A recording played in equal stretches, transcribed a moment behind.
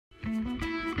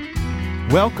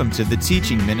Welcome to the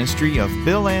teaching ministry of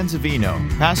Bill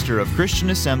Anzavino, pastor of Christian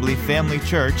Assembly Family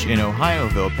Church in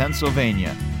Ohioville,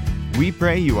 Pennsylvania. We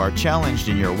pray you are challenged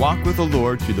in your walk with the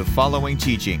Lord through the following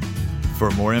teaching.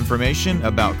 For more information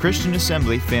about Christian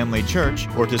Assembly Family Church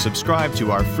or to subscribe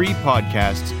to our free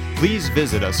podcasts, please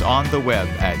visit us on the web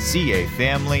at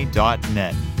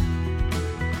cafamily.net.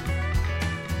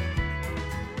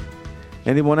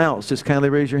 Anyone else? Just kindly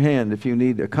raise your hand if you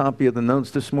need a copy of the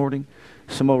notes this morning.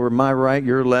 Some over my right,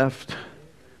 your left.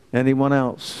 Anyone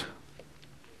else?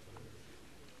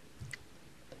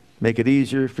 Make it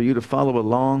easier for you to follow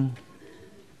along.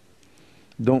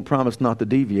 Don't promise not to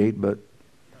deviate, but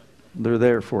they're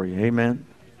there for you. Amen.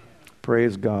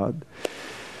 Praise God.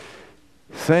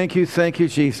 Thank you,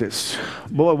 Jesus.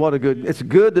 Boy, it's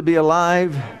good to be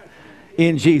alive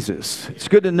in Jesus. It's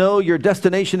good to know your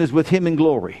destination is with Him in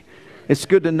glory. It's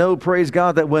good to know, praise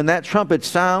God, that when that trumpet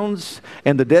sounds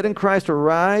and the dead in Christ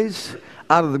arise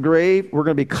out of the grave, we're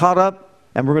going to be caught up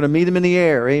and we're going to meet Him in the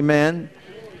air. Amen.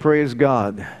 Praise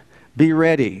God. Be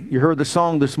ready. You heard the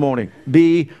song this morning.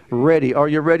 Be ready. Are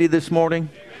you ready this morning?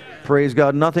 Praise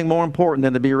God. Nothing more important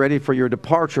than to be ready for your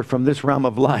departure from this realm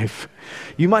of life.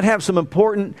 You might have some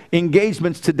important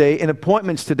engagements today and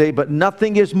appointments today, but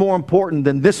nothing is more important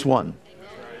than this one.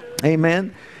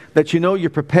 Amen. That you know you're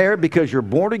prepared because you're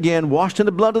born again, washed in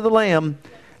the blood of the Lamb,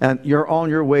 and you're on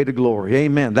your way to glory.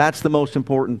 Amen. That's the most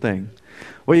important thing.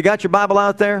 Well, you got your Bible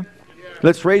out there?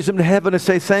 Let's raise them to heaven and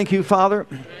say, thank you, Father,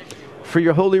 for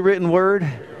your holy written word.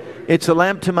 It's a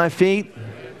lamp to my feet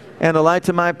and a light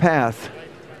to my path.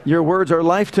 Your words are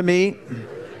life to me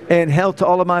and health to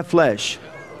all of my flesh.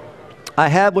 I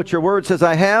have what your word says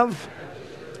I have.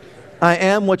 I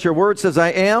am what your word says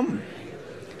I am.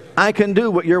 I can do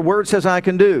what your word says I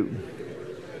can do.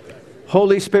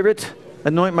 Holy Spirit,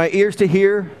 anoint my ears to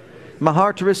hear, my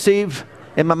heart to receive,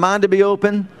 and my mind to be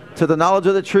open to the knowledge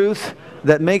of the truth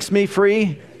that makes me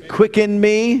free. Quicken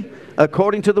me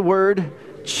according to the word.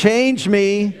 Change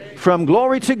me from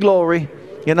glory to glory.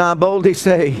 And I boldly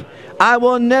say, I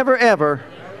will never ever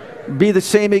be the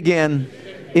same again.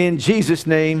 In Jesus'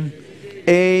 name,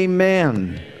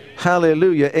 amen.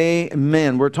 Hallelujah.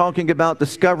 Amen. We're talking about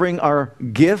discovering our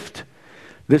gift.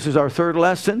 This is our third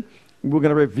lesson. We're going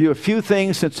to review a few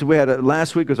things since we had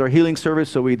last week was our healing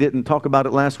service, so we didn't talk about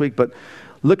it last week. But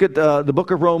look at the book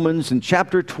of Romans in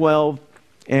chapter 12,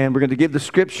 and we're going to give the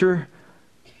scripture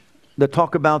that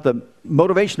talk about the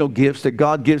motivational gifts that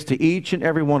God gives to each and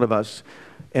every one of us.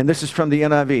 And this is from the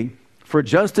NIV. For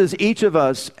just as each of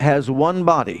us has one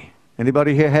body.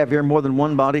 Anybody here have more than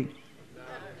one body?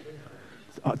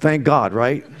 Thank God,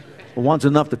 right? One's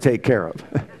enough to take care of.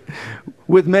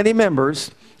 With many members,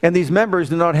 and these members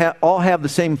do not all have the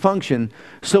same function.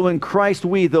 So in Christ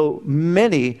we, though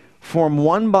many, form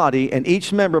one body, and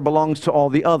each member belongs to all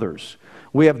the others.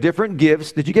 We have different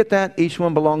gifts. Did you get that? Each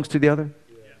one belongs to the other?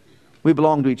 We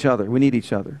belong to each other. We need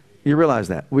each other. You realize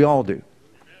that? We all do.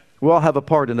 We all have a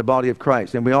part in the body of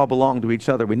Christ, and we all belong to each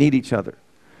other. We need each other.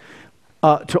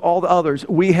 To all the others,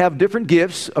 we have different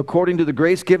gifts according to the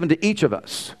grace given to each of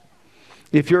us.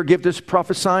 If your gift is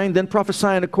prophesying, then prophesy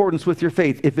in accordance with your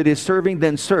faith. If it is serving,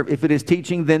 then serve. If it is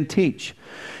teaching, then teach.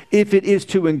 If it is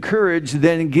to encourage,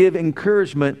 then give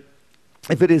encouragement.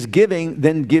 If it is giving,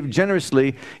 then give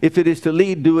generously. If it is to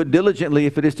lead, do it diligently.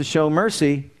 If it is to show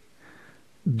mercy,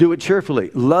 do it cheerfully.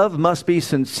 Love must be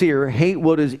sincere. Hate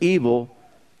what is evil.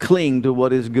 Cling to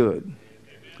what is good.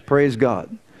 Praise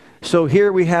God. So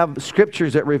here we have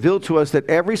scriptures that reveal to us that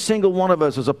every single one of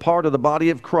us is a part of the body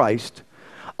of Christ,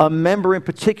 a member in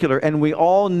particular, and we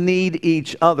all need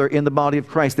each other in the body of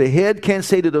Christ. The head can't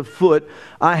say to the foot,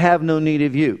 I have no need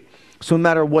of you. So no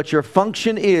matter what your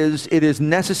function is, it is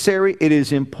necessary, it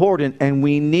is important, and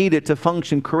we need it to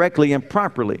function correctly and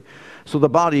properly. So the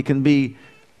body can be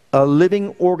a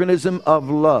living organism of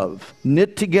love,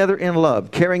 knit together in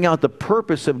love, carrying out the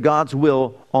purpose of God's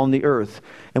will on the earth.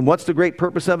 And what's the great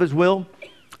purpose of His will?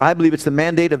 I believe it's the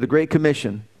mandate of the Great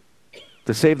Commission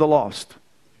to save the lost.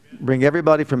 Bring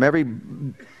everybody from every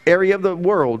area of the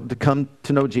world to come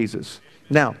to know Jesus.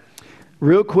 Now,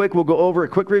 real quick, we'll go over a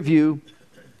quick review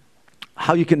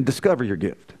how you can discover your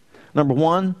gift. Number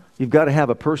one, you've got to have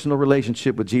a personal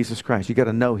relationship with Jesus Christ. You've got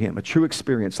to know Him, a true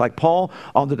experience. Like Paul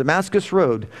on the Damascus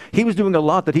Road, he was doing a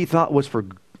lot that he thought was for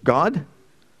God.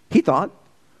 He thought.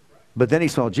 But then he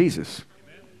saw Jesus.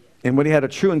 And when he had a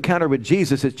true encounter with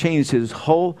Jesus, it changed his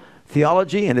whole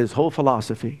theology and his whole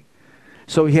philosophy.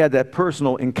 So he had that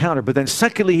personal encounter. But then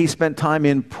secondly, he spent time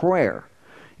in prayer.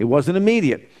 It wasn't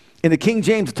immediate. In the King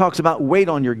James, it talks about wait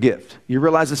on your gift. You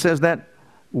realize it says that?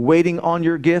 Waiting on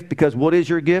your gift, because what is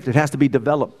your gift? It has to be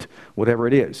developed, whatever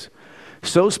it is.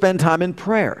 So spend time in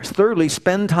prayer. Thirdly,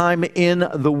 spend time in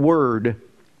the Word.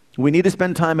 We need to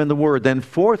spend time in the Word. Then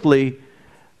fourthly,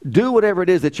 do whatever it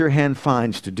is that your hand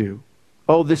finds to do.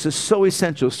 Oh, this is so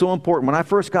essential, so important. When I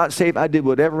first got saved, I did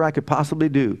whatever I could possibly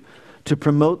do to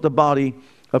promote the body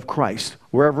of Christ.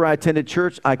 Wherever I attended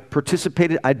church, I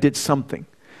participated, I did something.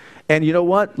 And you know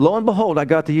what? Lo and behold, I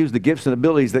got to use the gifts and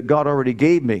abilities that God already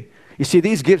gave me. You see,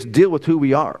 these gifts deal with who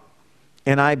we are.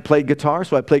 And I played guitar,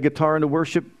 so I played guitar in the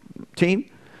worship team.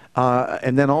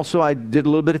 And then also I did a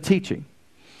little bit of teaching.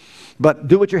 But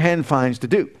do what your hand finds to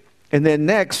do. And then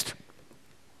next,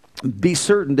 be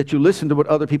certain that you listen to what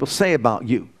other people say about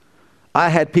you. I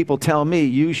had people tell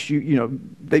me,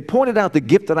 they pointed out the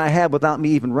gift that I had without me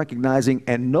even recognizing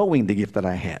and knowing the gift that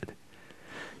I had.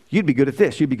 You'd be good at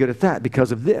this, you'd be good at that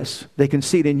because of this. They can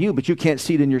see it in you, but you can't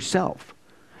see it in yourself.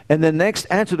 And then next,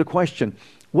 answer the question,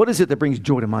 what is it that brings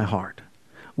joy to my heart?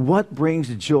 What brings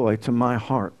joy to my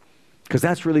heart? Because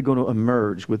that's really going to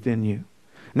emerge within you.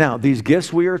 Now, these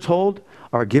gifts, we are told,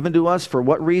 are given to us for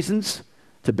what reasons?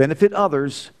 To benefit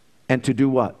others and to do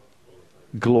what?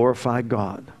 Glorify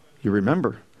God. You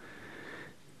remember.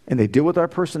 And they deal with our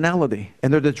personality.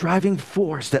 And they're the driving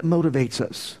force that motivates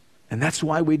us. And that's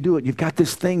why we do it. You've got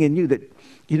this thing in you that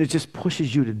just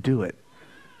pushes you to do it.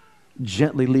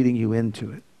 Gently leading you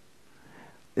into it.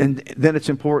 And then it's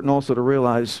important also to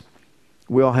realize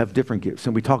we all have different gifts.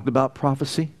 And we talked about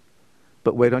prophecy.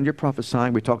 But wait on your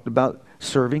prophesying. We talked about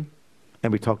serving.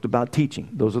 And we talked about teaching.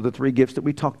 Those are the three gifts that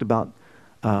we talked about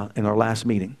in our last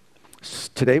meeting.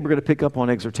 Today we're going to pick up on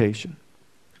exhortation.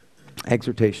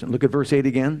 Exhortation. Look at verse 8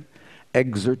 again.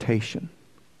 Exhortation.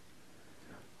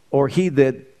 Or he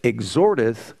that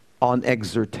exhorteth on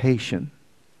exhortation.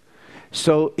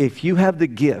 So if you have the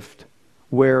gift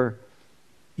where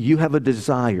you have a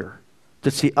desire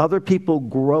to see other people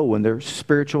grow in their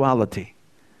spirituality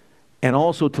and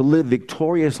also to live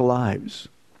victorious lives,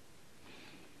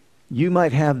 you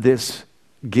might have this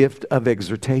gift of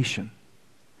exhortation,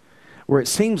 where it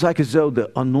seems like as though the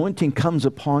anointing comes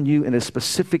upon you in a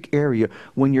specific area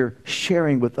when you're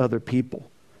sharing with other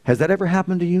people. Has that ever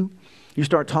happened to you? You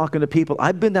start talking to people.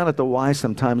 I've been down at the Y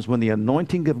sometimes when the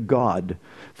anointing of God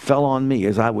fell on me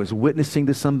as I was witnessing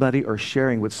to somebody or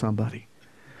sharing with somebody.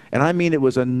 And I mean it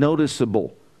was a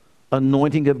noticeable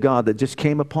anointing of God that just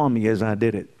came upon me as I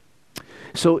did it.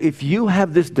 So if you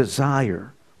have this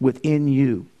desire within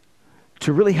you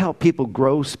to really help people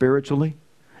grow spiritually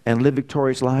and live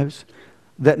victorious lives,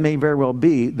 that may very well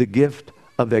be the gift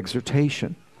of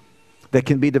exhortation that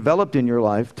can be developed in your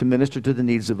life to minister to the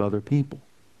needs of other people.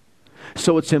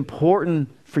 So it's important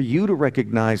for you to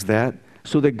recognize that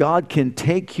so that God can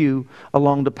take you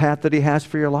along the path that He has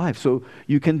for your life. So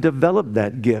you can develop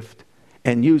that gift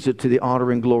and use it to the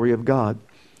honor and glory of God.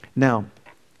 Now,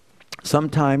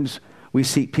 sometimes we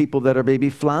see people that are maybe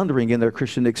floundering in their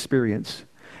Christian experience.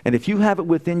 And if you have it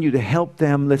within you to help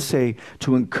them, let's say,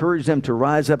 to encourage them to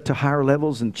rise up to higher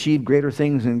levels and achieve greater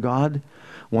things in God,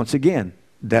 once again,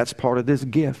 that's part of this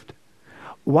gift.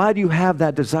 Why do you have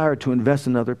that desire to invest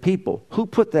in other people? Who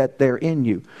put that there in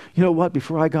you? You know what?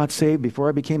 Before I got saved, before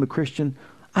I became a Christian,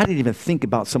 I didn't even think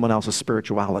about someone else's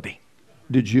spirituality.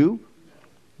 Did you?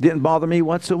 Didn't bother me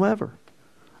whatsoever.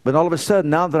 But all of a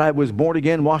sudden, now that I was born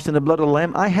again, washed in the blood of the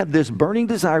Lamb, I had this burning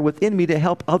desire within me to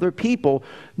help other people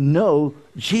know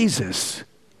Jesus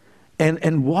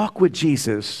and walk with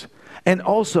Jesus. And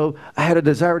also, I had a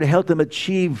desire to help them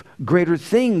achieve greater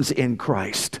things in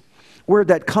Christ. Where'd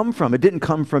that come from? It didn't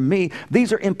come from me.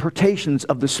 These are impartations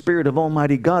of the Spirit of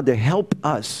Almighty God to help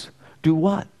us do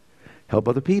what? Help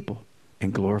other people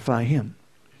and glorify Him.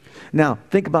 Now,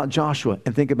 think about Joshua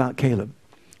and think about Caleb.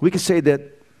 We could say that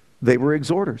they were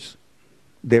exhorters.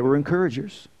 They were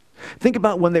encouragers. Think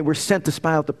about when they were sent to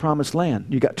spy out the promised land.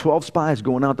 You got 12 spies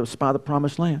going out to spy the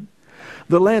promised land.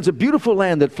 The land's a beautiful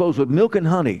land that flows with milk and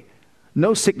honey.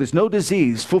 No sickness, no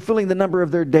disease, fulfilling the number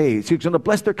of their days. He's going to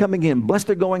bless their coming in, bless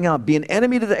their going out, be an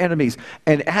enemy to their enemies,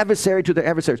 an adversary to their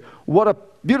adversaries. What a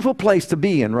beautiful place to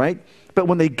be in, right? But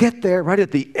when they get there, right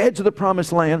at the edge of the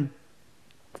promised land,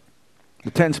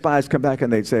 the 10 spies come back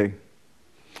and they'd say,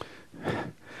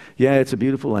 yeah, it's a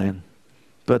beautiful land,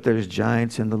 but there's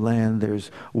giants in the land,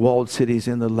 there's walled cities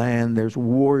in the land, there's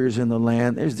warriors in the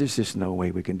land. There's just no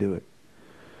way we can do it.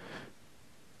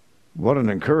 What an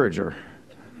encourager.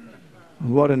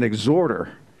 What an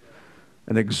exhorter.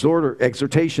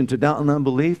 Exhortation to doubt and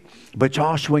unbelief. But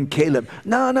Joshua and Caleb,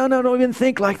 no, don't even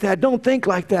think like that. Don't think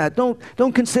like that. Don't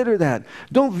consider that.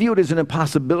 Don't view it as an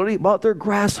impossibility. But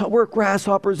we're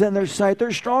grasshoppers in their sight.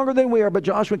 They're stronger than we are. But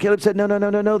Joshua and Caleb said,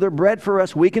 no. They're bred for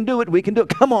us. We can do it.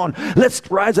 Come on. Let's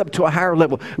rise up to a higher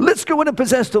level. Let's go in and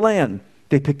possess the land.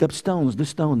 They picked up stones to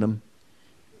stone them.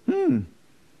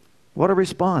 What a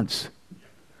response.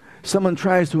 Someone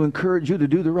tries to encourage you to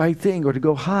do the right thing or to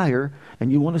go higher,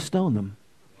 and you want to stone them.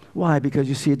 Why? Because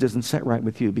you see it doesn't set right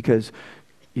with you, because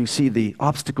you see the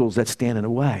obstacles that stand in the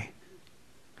way.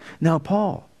 Now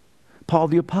Paul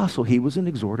the apostle, he was an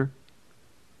exhorter.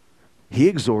 He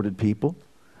exhorted people.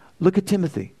 Look at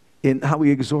Timothy, in how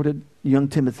he exhorted young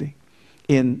Timothy.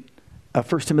 In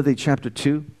 1 Timothy chapter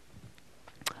 2,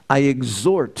 I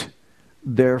exhort,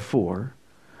 therefore,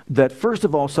 that first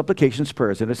of all, supplications,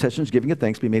 prayers, intercessions, giving of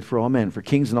thanks be made for all men, for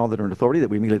kings and all that are in authority, that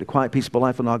we may lead a quiet, peaceable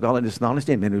life, and not godliness and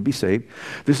honesty, and men would be saved.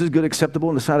 This is good, acceptable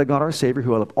in the sight of God our Savior,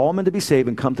 who will help all men to be saved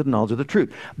and come to the knowledge of the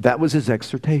truth. That was his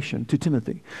exhortation to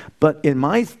Timothy. But in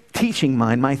my teaching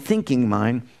mind, my thinking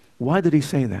mind, why did he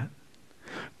say that?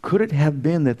 Could it have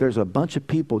been that there's a bunch of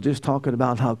people just talking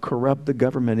about how corrupt the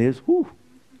government is? Whew.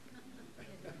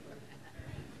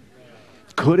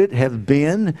 Could it have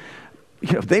been,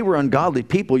 if they were ungodly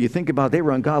people, you think about they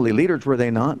were ungodly leaders, were they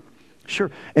not?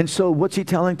 Sure. And so what's he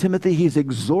telling Timothy? He's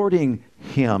exhorting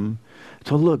him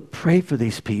to look, pray for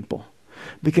these people,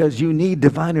 because you need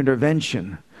divine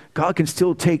intervention. God can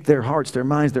still take their hearts, their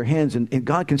minds, their hands, and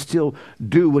God can still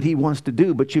do what he wants to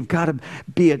do. But you've got to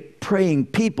be a praying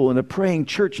people and a praying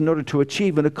church in order to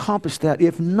achieve and accomplish that.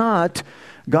 If not,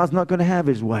 God's not going to have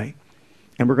his way.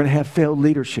 And we're going to have failed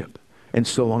leadership, and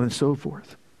so on and so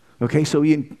forth. Okay, so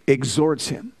he exhorts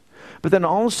him. But then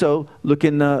also, look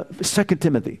in 2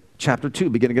 Timothy chapter 2,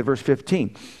 beginning at verse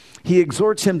 15. He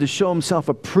exhorts him to show himself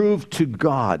approved to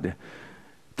God.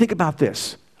 Think about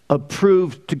this.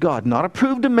 Approved to God. Not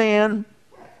approved to man.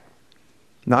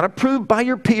 Not approved by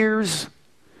your peers.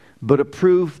 But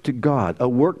approved to God. A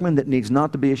workman that needs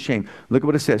not to be ashamed. Look at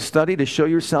what it says. Study to show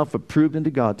yourself approved unto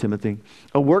God, Timothy.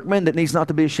 A workman that needs not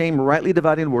to be ashamed, rightly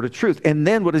dividing the word of truth. And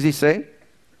then what does he say?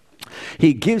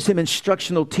 He gives him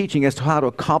instructional teaching as to how to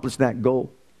accomplish that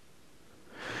goal.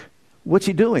 What's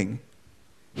he doing?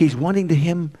 He's wanting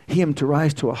him to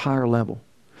rise to a higher level,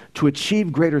 to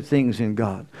achieve greater things in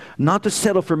God, not to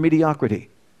settle for mediocrity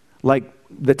like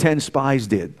the 10 spies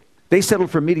did. They settled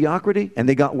for mediocrity, and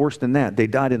they got worse than that. They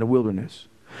died in the wilderness.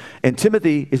 And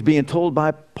Timothy is being told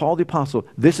by Paul the apostle,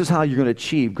 this is how you're going to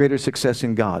achieve greater success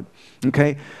in God.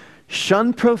 Okay?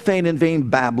 Shun profane and vain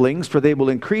babblings, for they will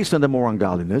increase unto more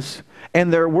ungodliness,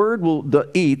 and their word will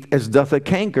eat as doth a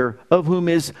canker, of whom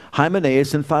is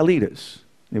Hymenaeus and Philetus.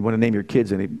 You want to name your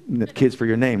kids for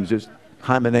your names, just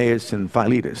Hymenaeus and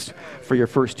Philetus for your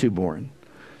first two born.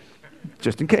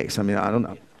 Just in case. I don't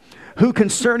know. Who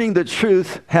concerning the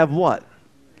truth have what?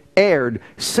 Erred,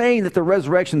 saying that the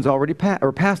resurrection's already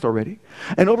passed already,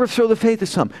 and overthrow the faith of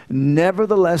some.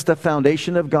 Nevertheless, the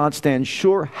foundation of God stands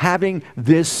sure, having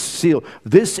this seal.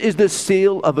 This is the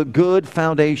seal of a good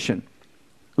foundation.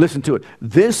 Listen to it.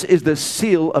 This is the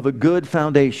seal of a good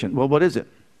foundation. Well, what is it?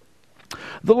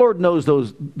 The Lord knows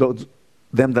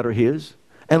them that are his,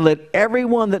 and let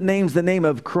everyone that names the name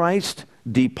of Christ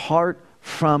depart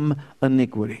from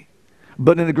iniquity.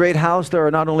 But in a great house there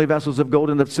are not only vessels of gold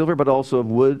and of silver, but also of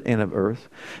wood and of earth,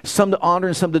 some to honor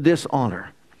and some to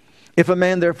dishonor. If a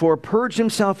man therefore purge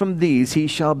himself from these, he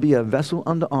shall be a vessel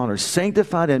unto honor,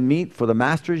 sanctified and meet for the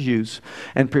master's use,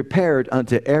 and prepared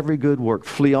unto every good work.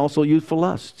 Flee also youthful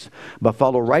lusts, but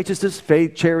follow righteousness,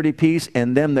 faith, charity, peace,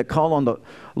 and them that call on the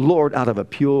Lord out of a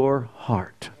pure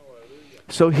heart.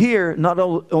 So here, not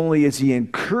only is he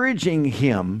encouraging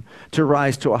him to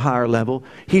rise to a higher level,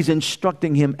 he's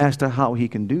instructing him as to how he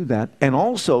can do that and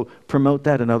also promote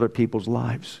that in other people's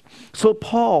lives. So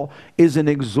Paul is an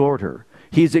exhorter.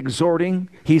 He's exhorting,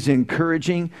 he's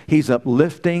encouraging, he's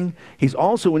uplifting, he's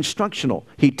also instructional.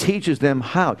 He teaches them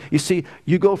how. You see,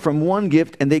 you go from one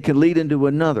gift and they can lead into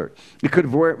another. It could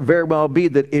very well be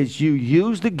that as you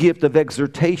use the gift of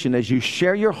exhortation, as you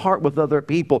share your heart with other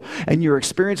people and your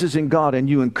experiences in God, and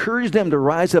you encourage them to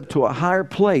rise up to a higher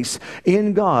place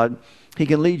in God, he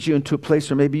can lead you into a place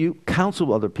where maybe you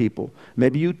counsel other people,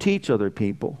 maybe you teach other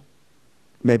people,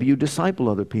 maybe you disciple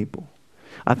other people.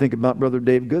 I think about Brother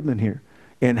Dave Goodman here.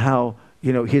 And how,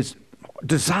 his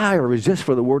desire is just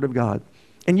for the Word of God.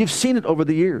 And you've seen it over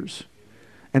the years.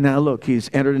 And now look, he's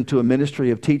entered into a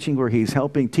ministry of teaching where he's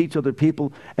helping teach other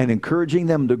people and encouraging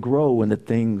them to grow in the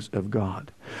things of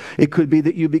God. It could be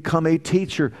that you become a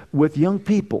teacher with young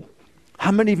people.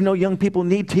 How many of you know young people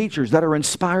need teachers that are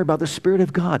inspired by the Spirit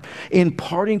of God,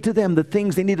 imparting to them the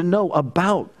things they need to know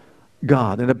about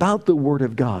God and about the Word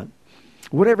of God?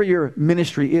 Whatever your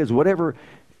ministry is, whatever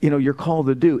you're called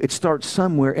to do, it starts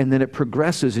somewhere and then it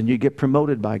progresses and you get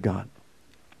promoted by God.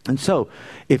 And so,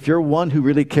 if you're one who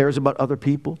really cares about other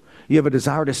people, you have a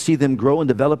desire to see them grow and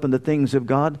develop in the things of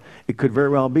God, it could very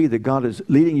well be that God is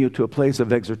leading you to a place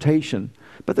of exhortation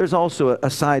But there's also a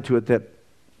side to it that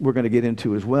we're going to get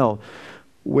into as well,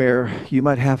 where you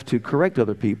might have to correct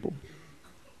other people.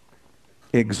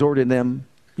 Exhorting them,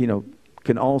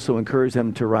 can also encourage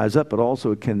them to rise up, but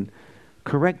also it can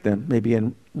correct them, maybe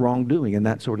in wrongdoing and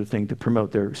that sort of thing, to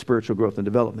promote their spiritual growth and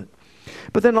development.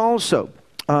 But then also,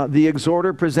 the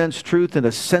exhorter presents truth in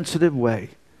a sensitive way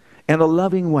and a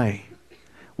loving way.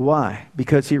 Why?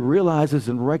 Because he realizes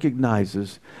and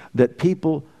recognizes that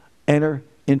people enter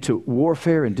into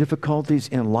warfare and difficulties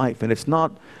in life, and it's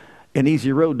not an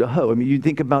easy road to hoe. I mean, you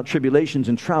think about tribulations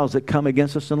and trials that come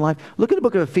against us in life. Look at the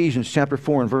book of Ephesians chapter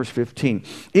 4 and verse 15.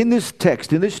 In this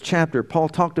text, in this chapter, Paul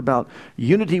talked about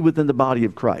unity within the body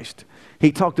of Christ.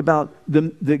 He talked about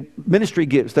the ministry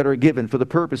gifts that are given for the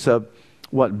purpose of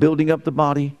what? Building up the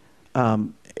body,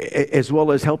 as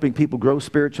well as helping people grow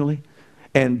spiritually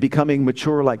and becoming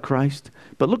mature like Christ.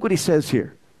 But look what he says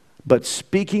here. But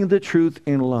speaking the truth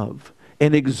in love.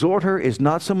 An exhorter is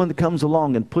not someone that comes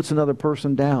along and puts another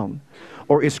person down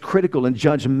or is critical and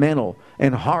judgmental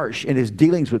and harsh in his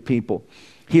dealings with people.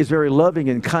 He is very loving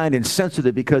and kind and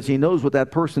sensitive because he knows what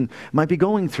that person might be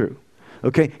going through.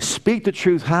 Okay, speak the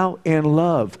truth how in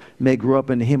love may grow up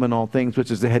in him in all things,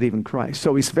 which is the head, even Christ.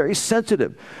 So he's very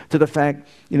sensitive to the fact,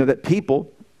 that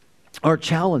people are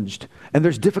challenged and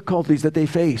there's difficulties that they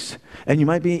face, and you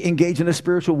might be engaged in a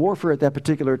spiritual warfare at that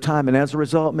particular time, and as a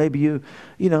result, maybe you've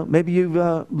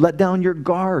let down your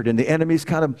guard and the enemy's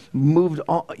kind of moved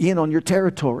in on your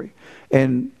territory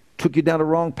and took you down a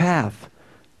wrong path,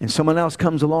 and someone else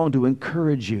comes along to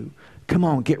encourage you. Come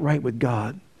on, get right with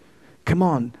God. Come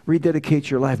on, rededicate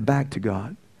your life back to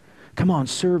God. Come on,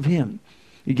 serve him.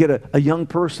 You get a young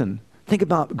person. Think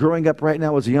about growing up right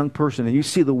now as a young person, and you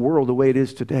see the world the way it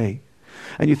is today.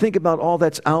 And you think about all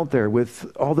that's out there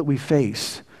with all that we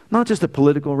face. Not just the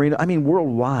political arena, I mean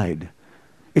worldwide.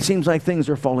 It seems like things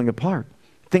are falling apart.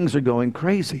 Things are going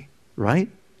crazy, right?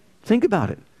 Think about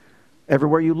it.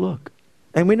 Everywhere you look.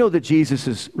 And we know that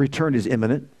Jesus' return is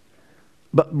imminent.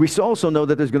 But we also know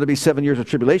that there's going to be 7 years of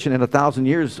tribulation and 1,000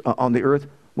 years on the earth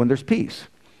when there's peace,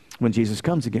 when Jesus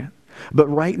comes again. But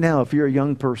right now, if you're a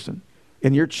young person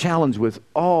and you're challenged with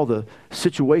all the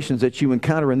situations that you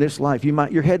encounter in this life,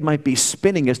 your head might be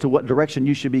spinning as to what direction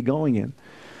you should be going in.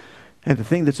 And the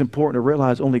thing that's important to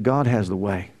realize, only God has the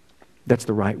way. That's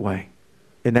the right way.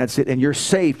 And that's it. And you're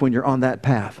safe when you're on that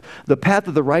path. The path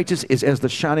of the righteous is as the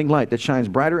shining light that shines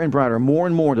brighter and brighter, more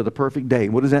and more to the perfect day.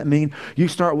 What does that mean? You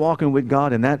start walking with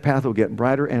God, and that path will get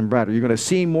brighter and brighter. You're going to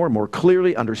see more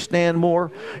clearly, understand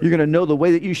more. You're going to know the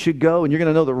way that you should go, and you're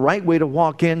going to know the right way to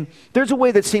walk in. There's a way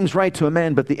that seems right to a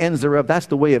man, but the ends thereof, that's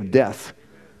the way of death.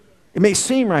 It may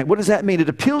seem right. What does that mean? It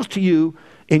appeals to you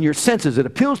in your senses. It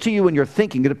appeals to you in your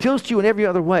thinking. It appeals to you in every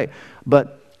other way.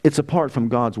 But it's apart from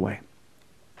God's way.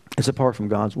 It's apart from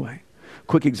God's way.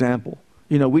 Quick example.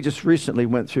 We just recently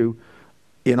went through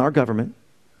in our government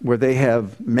where they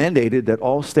have mandated that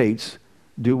all states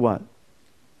do what?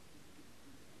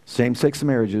 Same-sex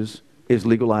marriages is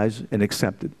legalized and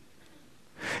accepted.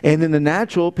 And in the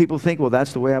natural, people think, well,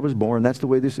 that's the way I was born. That's the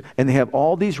way this... And they have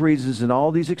all these reasons and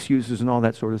all these excuses and all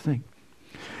that sort of thing.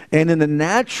 And in the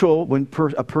natural, when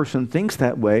a person thinks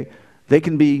that way, they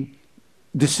can be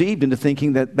deceived into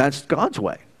thinking that that's God's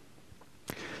way.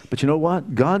 But you know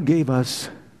what? God gave us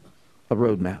a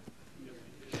roadmap,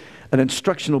 an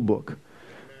instructional book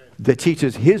that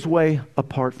teaches his way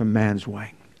apart from man's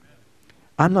way.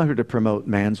 I'm not here to promote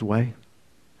man's way.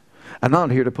 I'm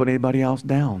not here to put anybody else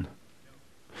down.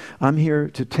 I'm here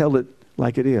to tell it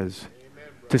like it is,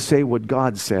 to say what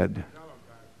God said.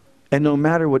 And no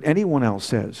matter what anyone else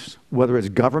says, whether it's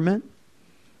government,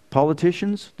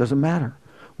 politicians, doesn't matter.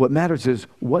 What matters is,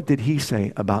 what did he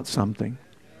say about something?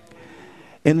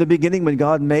 In the beginning, when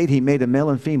God made, he made a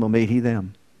male and female, made he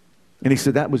them. And he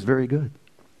said that was very good,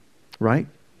 right?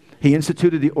 He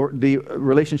instituted the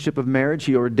relationship of marriage.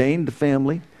 He ordained the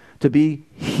family to be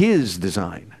his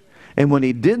design. And when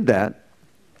he did that,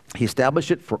 he established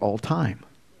it for all time.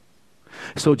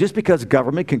 So just because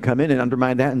government can come in and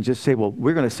undermine that and just say, well,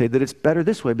 we're going to say that it's better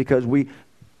this way because we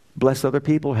bless other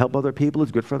people, help other people,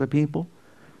 it's good for other people.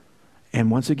 And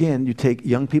once again, you take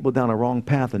young people down a wrong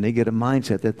path and they get a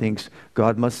mindset that thinks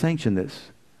God must sanction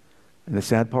this. And the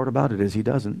sad part about it is he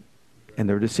doesn't. And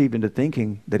they're deceived into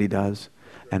thinking that he does.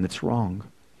 And it's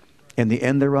wrong. And the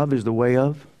end thereof is the way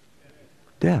of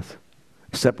death.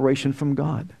 Separation from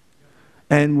God.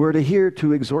 And we're here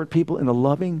to exhort people in a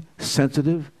loving,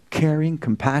 sensitive, caring,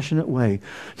 compassionate way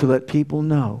to let people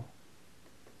know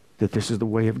that this is the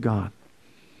way of God.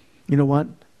 You know what?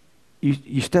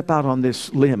 You step out on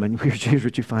this limb and here's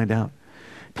what you find out.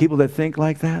 People that think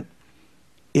like that,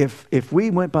 if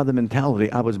we went by the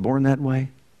mentality, I was born that way,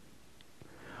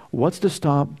 What's to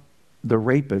stop the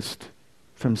rapist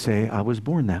from saying, I was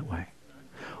born that way?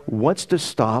 What's to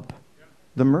stop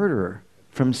the murderer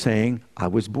from saying, I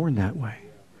was born that way?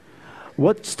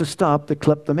 What's to stop the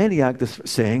kleptomaniac from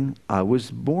saying, I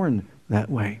was born that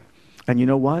way? And you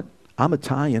know what? I'm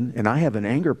Italian and I have an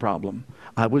anger problem.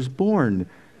 I was born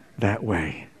that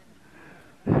way.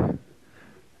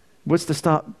 What's to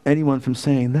stop anyone from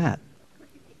saying that?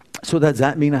 So does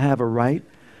that mean I have a right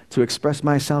to express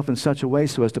myself in such a way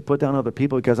so as to put down other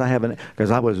people because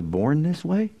I was born this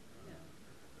way?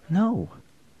 No.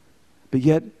 But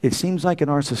yet, it seems like in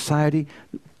our society,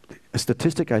 a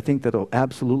statistic I think that will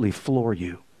absolutely floor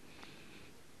you.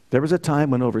 There was a time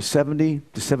when over 70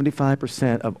 to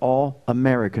 75% of all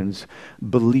Americans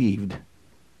believed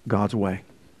God's way.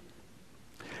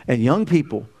 And young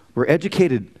people were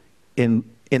educated in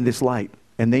this light,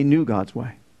 and they knew God's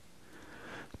way.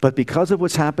 But because of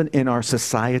what's happened in our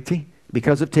society,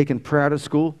 because of taking prayer out of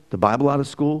school, the Bible out of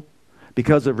school,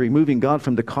 because of removing God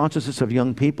from the consciousness of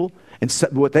young people, and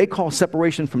what they call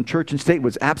separation from church and state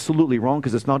was absolutely wrong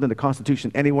because it's not in the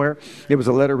Constitution anywhere. It was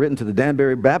a letter written to the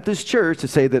Danbury Baptist Church to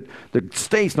say that the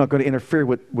state's not going to interfere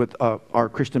with our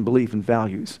Christian belief and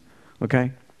values.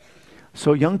 Okay?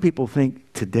 So young people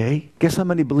think today, guess how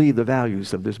many believe the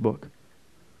values of this book?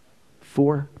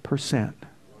 4%.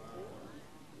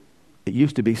 It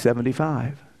used to be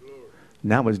 75.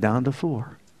 Now it's down to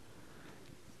 4.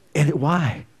 And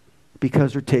why?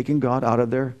 Because they're taking God out of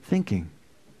their thinking.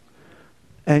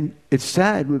 And it's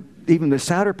sad, even the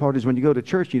sadder part is when you go to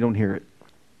church, you don't hear it.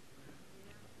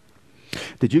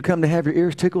 Did you come to have your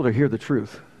ears tickled or hear the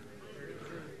truth?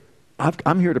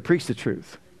 I'm here to preach the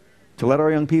truth, to let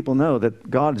our young people know that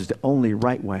God is the only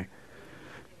right way.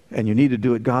 And you need to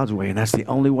do it God's way, and that's the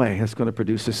only way that's going to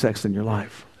produce success in your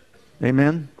life.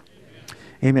 Amen?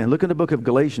 Amen. Look in the book of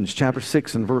Galatians, chapter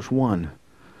 6 and verse 1.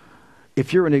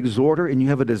 If you're an exhorter and you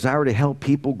have a desire to help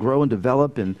people grow and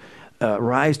develop and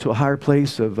rise to a higher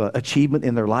place of achievement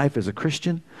in their life as a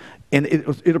Christian, and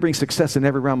it'll bring success in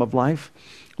every realm of life.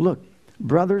 Look,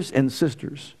 brothers and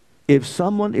sisters, if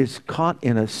someone is caught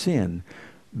in a sin,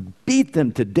 beat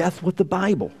them to death with the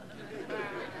Bible.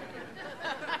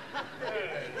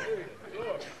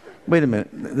 Wait a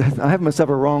minute. I have myself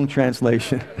a wrong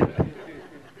translation.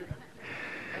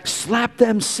 Slap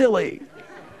them silly.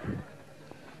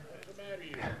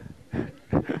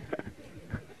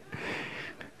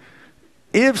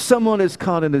 If someone is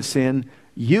caught in a sin,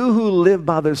 you who live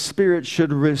by the Spirit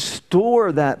should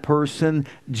restore that person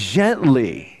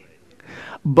gently.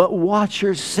 But watch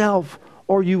yourself,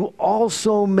 or you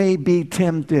also may be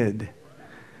tempted.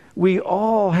 We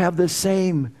all have the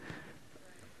same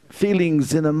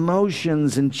feelings and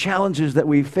emotions and challenges that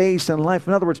we face in life.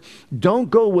 In other words, don't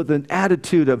go with an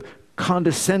attitude of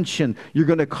condescension. You're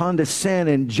going to condescend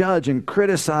and judge and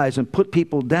criticize and put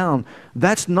people down.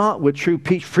 That's not what true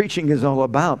preaching is all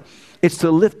about. It's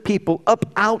to lift people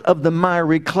up out of the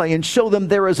miry clay and show them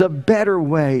there is a better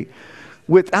way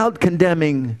without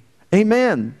condemning.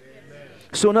 Amen.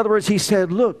 So in other words, he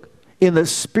said, look, in the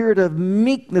spirit of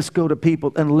meekness go to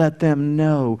people and let them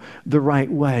know the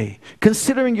right way,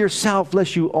 considering yourself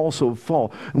lest you also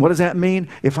fall. And what does that mean?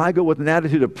 If I go with an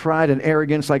attitude of pride and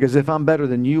arrogance, like as if I'm better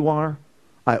than you are,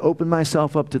 I open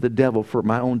myself up to the devil for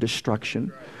my own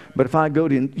destruction. But if I go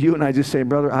to you and I just say,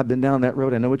 brother, I've been down that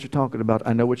road. I know what you're talking about.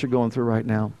 I know what you're going through right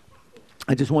now.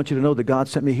 I just want you to know that God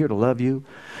sent me here to love you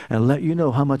and let you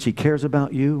know how much he cares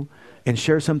about you and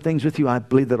share some things with you I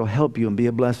believe that'll help you and be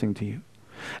a blessing to you.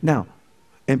 Now,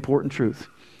 important truth.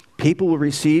 People will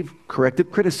receive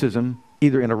corrective criticism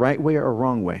either in a right way or a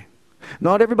wrong way.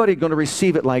 Not everybody is going to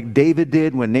receive it like David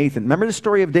did when Nathan. Remember the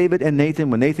story of David and Nathan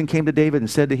when Nathan came to David and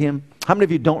said to him, how many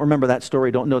of you don't remember that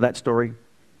story, don't know that story?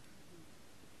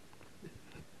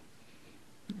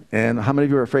 And how many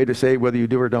of you are afraid to say whether you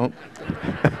do or don't?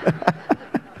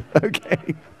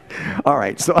 Okay. All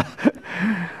right. So,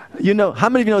 how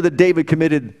many of you know that David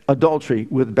committed adultery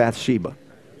with Bathsheba?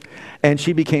 And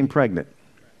she became pregnant,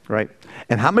 right?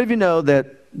 And how many of you know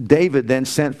that David then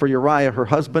sent for Uriah, her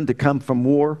husband, to come from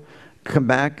war, come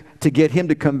back, to get him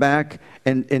to come back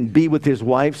and be with his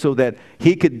wife so that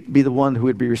he could be the one who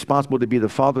would be responsible to be the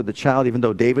father of the child, even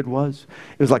though David was?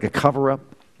 It was like a cover-up,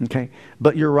 okay?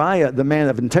 But Uriah, the man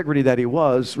of integrity that he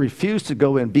was, refused to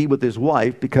go and be with his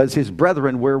wife because his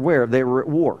brethren were where? They were at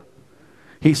war.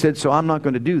 He said, so I'm not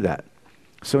going to do that.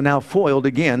 So now foiled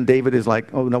again, David is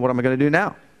like, oh, no, what am I going to do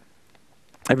now?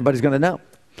 Everybody's going to know.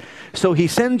 So he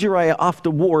sends Uriah off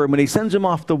to war, and when he sends him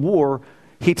off to war,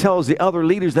 he tells the other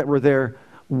leaders that were there,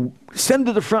 send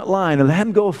to the front line and let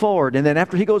him go forward. And then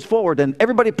after he goes forward, then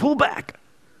everybody pull back.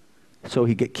 So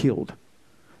he get killed.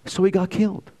 So he got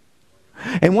killed.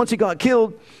 And once he got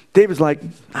killed, David's like,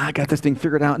 I got this thing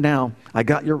figured out now. I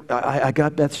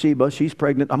got Bathsheba. She's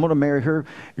pregnant. I'm going to marry her.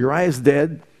 Uriah's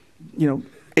dead. You know,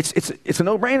 it's a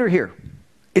no-brainer here.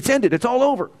 It's ended. It's all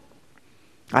over.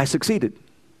 I succeeded.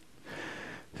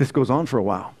 This goes on for a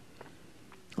while.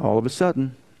 All of a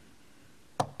sudden,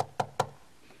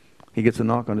 he gets a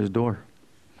knock on his door.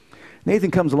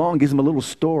 Nathan comes along and gives him a little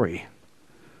story.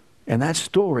 And in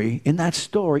that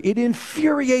story, it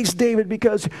infuriates David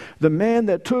because the man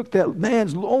that took that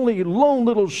man's only lone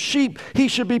little sheep, he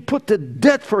should be put to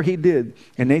death for he did.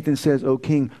 And Nathan says, "O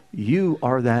king, you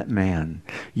are that man.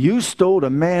 You stole a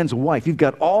man's wife. You've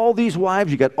got all these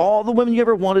wives. You got all the women you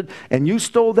ever wanted, and you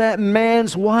stole that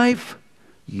man's wife.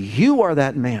 You are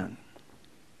that man."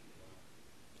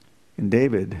 And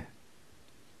David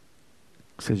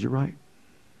says, "You're right."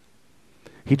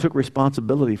 He took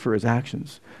responsibility for his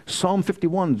actions. Psalm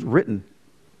 51 is written,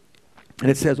 and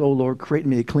it says, "O Lord, create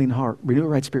in me a clean heart, renew a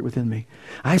right spirit within me.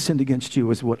 I sinned against you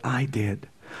is what I did.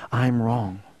 I'm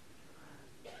wrong."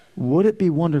 Would it be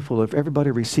wonderful if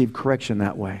everybody received correction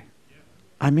that way?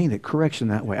 I mean it, correction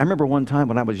that way. I remember one time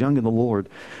when I was young in the Lord.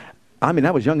 I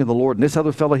was young in the Lord, and this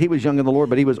other fellow, he was young in the Lord,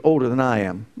 but he was older than I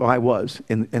am. Well, I was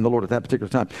in the Lord at that particular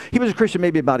time. He was a Christian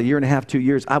maybe about a year and a half, 2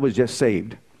 years. I was just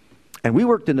saved. And we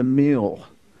worked in a mill.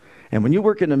 And when you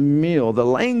work in a mill, the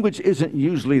language isn't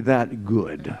usually that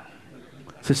good,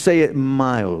 to say it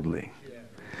mildly.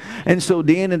 And so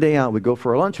day in and day out, we go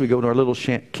for our lunch. We go to our little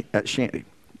shanty, a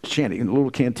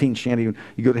little canteen shanty.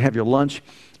 You go to have your lunch.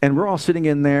 And we're all sitting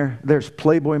in there. There's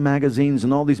Playboy magazines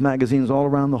and all these magazines all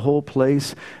around the whole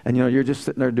place. And, you know, you're just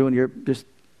sitting there you're just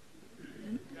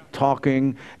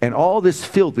talking. And all this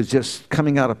filth is just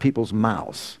coming out of people's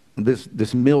mouths,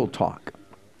 this mill talk.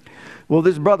 Well,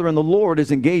 this brother in the Lord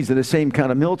is engaged in the same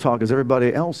kind of mill talk as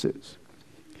everybody else is.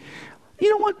 You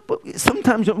know what? But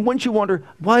sometimes, once you wonder,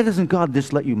 why doesn't God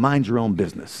just let you mind your own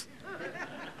business?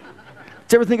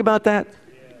 Did you ever think about that?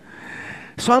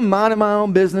 So I'm minding my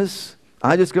own business.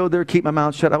 I just go there, keep my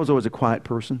mouth shut. I was always a quiet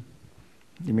person.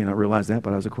 You may not realize that,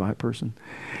 but I was a quiet person.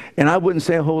 And I wouldn't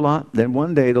say a whole lot. Then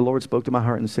one day, the Lord spoke to my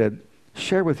heart and said,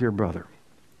 "Share with your brother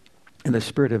in the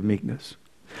spirit of meekness.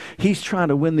 He's trying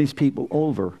to win these people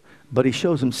over, but he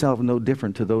shows himself no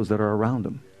different to those that are around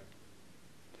him."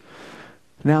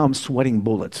 Now I'm sweating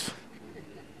bullets.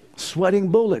 Sweating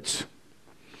bullets.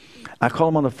 I call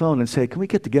him on the phone and say, "Can we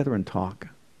get together and talk?"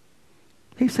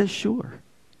 He says, "Sure."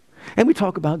 And we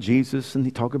talk about Jesus, and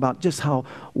he talk about just how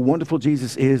wonderful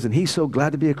Jesus is, and he's so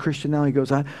glad to be a Christian now. He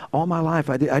goes, all my life,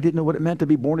 I didn't know what it meant to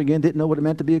be born again, didn't know what it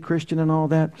meant to be a Christian and all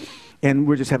that. And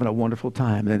we're just having a wonderful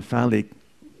time. And then finally,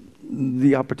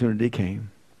 the opportunity came.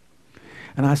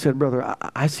 And I said, "Brother,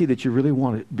 I see that you really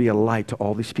want to be a light to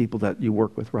all these people that you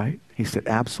work with, right?" He said,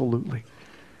 "Absolutely."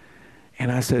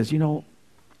 And I says, "You know,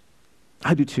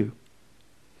 I do too."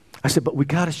 I said, "But we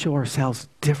got to show ourselves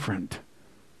different.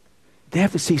 They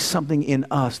have to see something in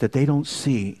us that they don't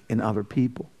see in other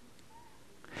people."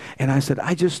 And I said,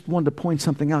 "I just wanted to point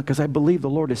something out because I believe the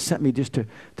Lord has sent me just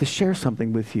to share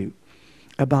something with you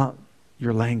about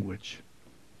your language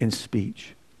and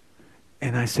speech."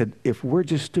 And I said, "If we're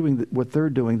just doing what they're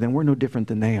doing, then we're no different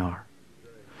than they are."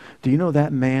 Do you know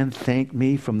that man thanked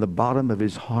me from the bottom of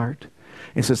his heart?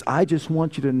 And says, "I just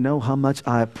want you to know how much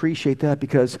I appreciate that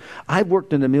because I've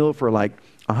worked in the mill for like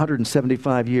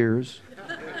 175 years.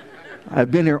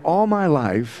 I've been here all my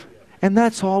life, and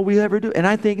that's all we ever do. And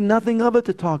I think nothing of it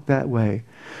to talk that way."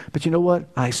 But you know what?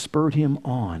 I spurred him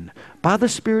on by the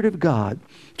Spirit of God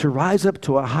to rise up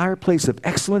to a higher place of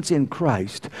excellence in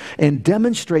Christ and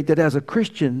demonstrate that as a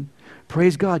Christian,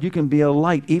 praise God, you can be a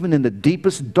light even in the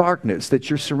deepest darkness that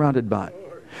you're surrounded by.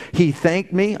 He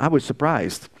thanked me. I was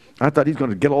surprised. I thought he's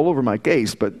going to get all over my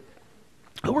case, but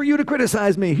who are you to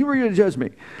criticize me? Who are you to judge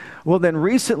me? Well, then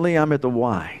recently I'm at the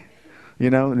Y. You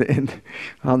know, and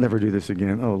I'll never do this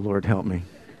again. Oh, Lord, help me.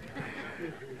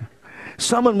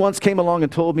 Someone once came along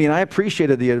and told me, and I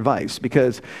appreciated the advice,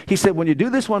 because he said, when you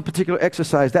do this one particular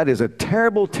exercise, that is a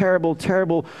terrible, terrible,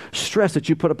 terrible stress that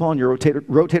you put upon your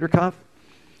rotator cuff.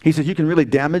 He said, you can really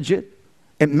damage it.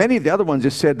 And many of the other ones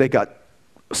just said they got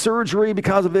surgery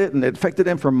because of it, and it affected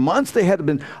them for months. They had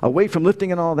been away from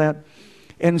lifting and all that.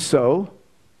 And so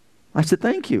I said,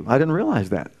 thank you. I didn't realize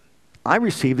that. I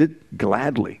received it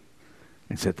gladly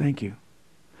and said, thank you.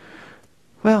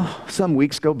 Well, some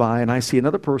weeks go by, and I see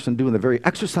another person doing the very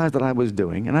exercise that I was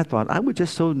doing, and I thought I would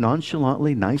just so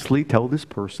nonchalantly, nicely tell this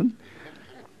person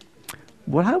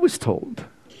what I was told.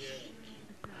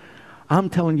 I'm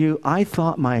telling you, I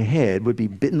thought my head would be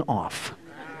bitten off.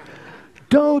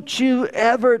 Don't you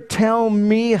ever tell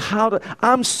me how to.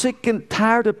 I'm sick and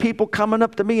tired of people coming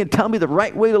up to me and telling me the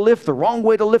right way to lift, the wrong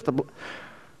way to lift.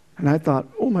 And I thought,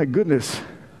 oh my goodness,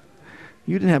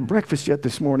 you didn't have breakfast yet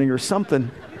this morning or something.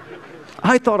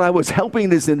 I thought I was helping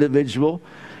this individual.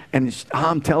 And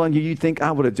I'm telling you, you think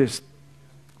I would have just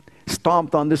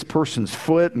stomped on this person's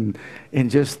foot and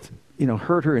just,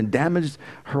 hurt her and damaged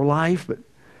her life. But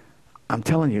I'm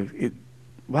telling you,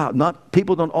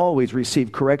 people don't always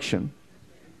receive correction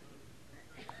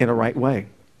in a right way.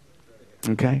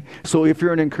 Okay? So if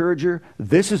you're an encourager,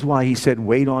 this is why he said,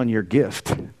 wait on your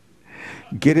gift.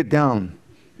 Get it down.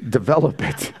 Develop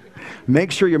it.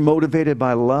 Make sure you're motivated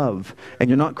by love and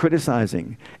you're not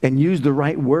criticizing, and use the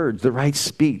right words, the right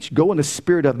speech. Go in the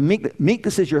spirit of meekness.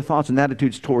 Meekness is your thoughts and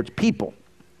attitudes towards people.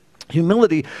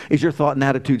 Humility is your thought and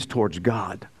attitudes towards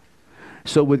God.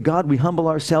 So with God, we humble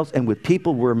ourselves, and with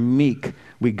people, we're meek.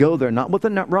 We go there not with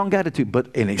a wrong attitude,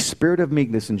 but in a spirit of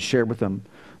meekness, and share with them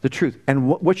the truth. And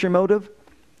what's your motive?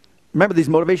 Remember, these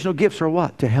motivational gifts are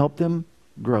what? To help them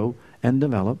grow and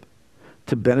develop,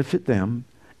 to benefit them,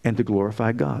 and to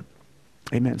glorify God.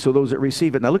 Amen. So those that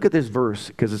receive it. Now look at this verse,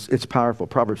 because it's powerful.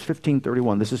 Proverbs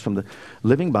 15:31. This is from the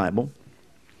Living Bible.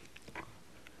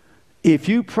 If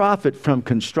you profit from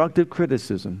constructive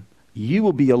criticism, you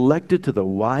will be elected to the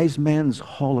wise man's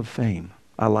hall of fame.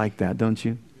 I like that, don't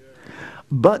you? Yeah.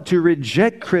 But to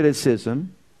reject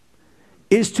criticism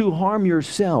is to harm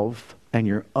yourself and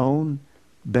your own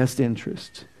best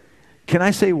interests. Can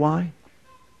I say why?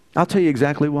 I'll tell you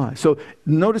exactly why. So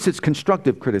notice it's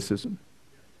constructive criticism.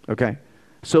 Okay?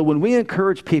 So when we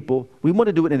encourage people, we want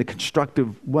to do it in a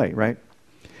constructive way, right?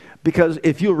 Because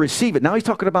if you'll receive it, now he's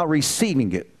talking about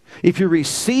receiving it. If you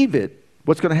receive it,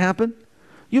 what's going to happen?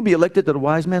 You'll be elected to the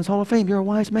wise man's hall of fame. You're a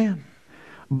wise man.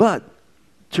 But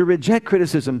to reject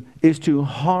criticism is to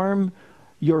harm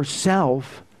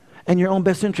yourself and your own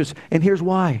best interests. And here's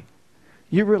why.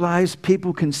 You realize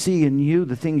people can see in you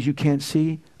the things you can't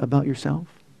see about yourself?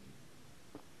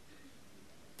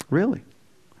 Really?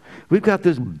 We've got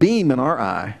this beam in our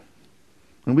eye,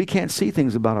 and we can't see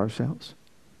things about ourselves.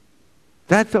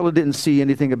 That fellow didn't see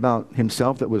anything about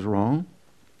himself that was wrong,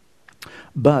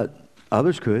 but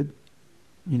others could.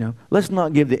 Let's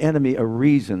not give the enemy a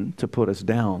reason to put us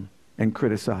down and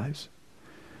criticize.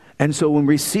 And so when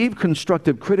we receive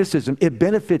constructive criticism, it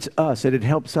benefits us and it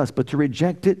helps us. But to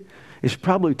reject it is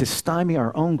probably to stymie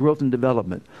our own growth and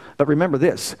development. But remember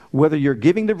this, whether you're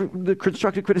giving the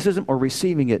constructive criticism or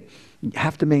receiving it, you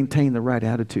have to maintain the right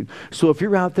attitude. So if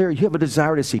you're out there, you have a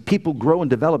desire to see people grow and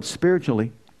develop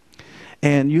spiritually,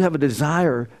 and you have a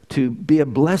desire to be a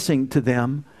blessing to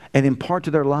them and impart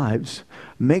to their lives,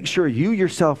 make sure you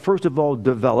yourself, first of all,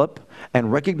 develop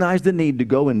and recognize the need to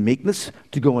go in meekness,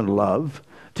 to go in love,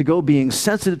 to go being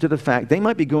sensitive to the fact they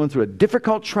might be going through a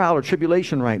difficult trial or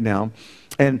tribulation right now,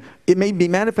 and it may be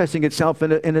manifesting itself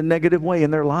in a negative way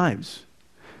in their lives.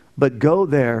 But go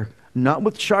there, not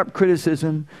with sharp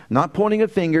criticism, not pointing a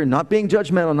finger, not being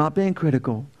judgmental, not being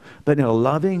critical, but in a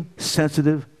loving,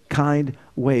 sensitive, kind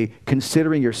way,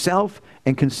 considering yourself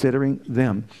and considering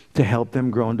them to help them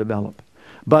grow and develop.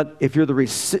 But if you're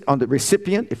on the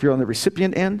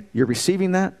recipient end, you're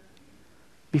receiving that,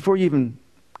 before you even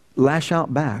lash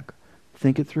out back,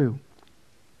 think it through.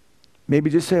 Maybe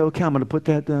just say, okay, I'm going to put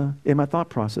that in my thought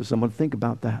process. I'm going to think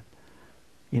about that.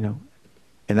 And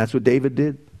that's what David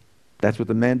did. That's what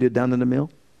the man did down in the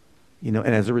mill. And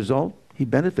as a result, he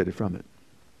benefited from it.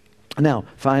 Now,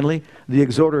 finally, the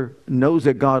exhorter knows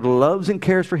that God loves and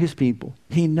cares for his people.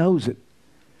 He knows it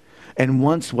and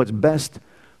wants what's best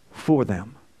for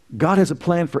them. God has a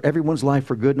plan for everyone's life,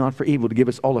 for good, not for evil, to give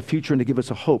us all a future and to give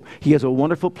us a hope. He has a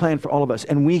wonderful plan for all of us,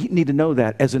 and we need to know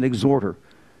that as an exhorter.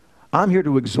 I'm here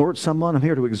to exhort someone. I'm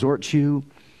here to exhort you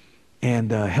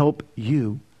and help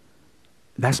you.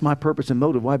 That's my purpose and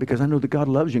motive. Why? Because I know that God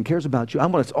loves you and cares about you. I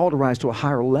want us all to rise to a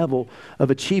higher level of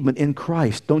achievement in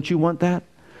Christ. Don't you want that?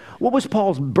 What was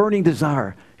Paul's burning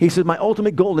desire? He said, my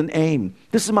ultimate goal and aim,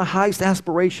 this is my highest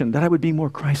aspiration, that I would be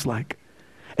more Christ-like.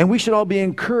 And we should all be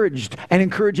encouraged and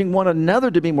encouraging one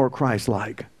another to be more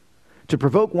Christ-like, to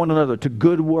provoke one another to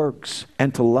good works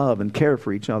and to love and care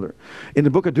for each other. In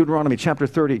the book of Deuteronomy, chapter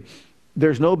 30,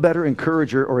 there's no better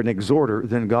encourager or an exhorter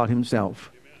than God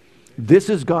himself. This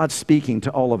is God speaking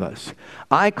to all of us.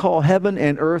 I call heaven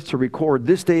and earth to record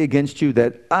this day against you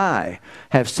that I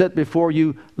have set before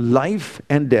you life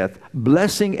and death,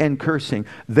 blessing and cursing.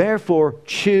 Therefore,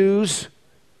 choose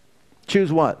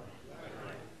what?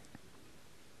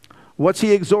 What's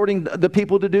he exhorting the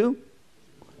people to do?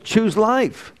 Choose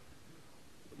life.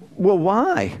 Well,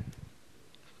 why?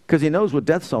 Because he knows what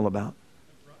death's all about.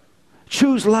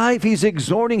 Choose life. He's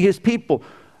exhorting his people.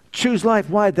 Choose life.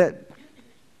 Why? That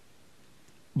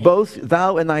both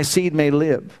thou and thy seed may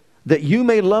live, that you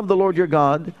may love the Lord your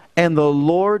God, and the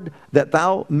Lord, that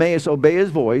thou mayest obey his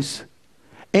voice,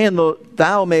 and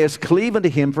thou mayest cleave unto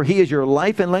him, for he is your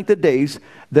life and length of days,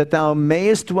 that thou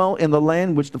mayest dwell in the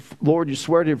land which the Lord you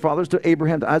sware to your fathers, to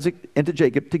Abraham, to Isaac, and to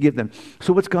Jacob, to give them.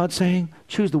 So what's God saying?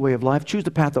 Choose the way of life. Choose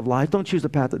the path of life. Don't choose the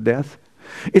path of death.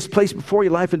 It's placed before you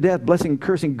life and death, blessing and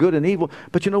cursing, good and evil.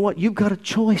 But you know what? You've got a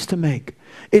choice to make.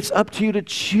 It's up to you to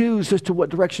choose as to what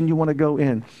direction you want to go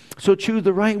in. So choose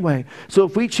the right way. So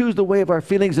if we choose the way of our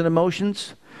feelings and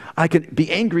emotions, I can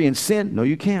be angry and sin. No,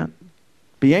 you can't.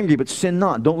 Be angry, but sin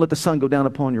not. Don't let the sun go down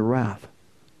upon your wrath.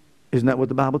 Isn't that what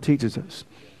the Bible teaches us?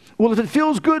 Well, if it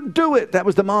feels good, do it. That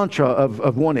was the mantra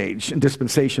of one age and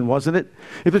dispensation, wasn't it?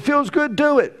 If it feels good,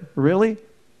 do it. Really?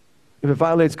 If it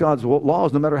violates God's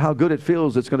laws, no matter how good it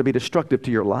feels, it's going to be destructive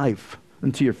to your life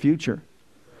and to your future.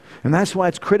 And that's why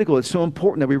it's critical. It's so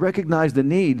important that we recognize the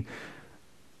need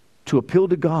to appeal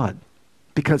to God,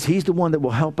 because he's the one that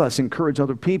will help us encourage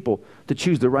other people to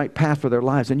choose the right path for their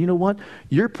lives. And you know what?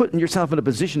 You're putting yourself in a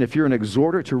position, if you're an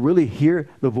exhorter, to really hear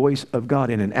the voice of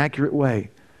God in an accurate way,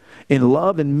 in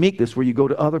love and meekness, where you go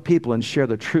to other people and share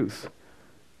the truth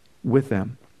with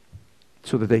them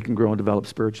so that they can grow and develop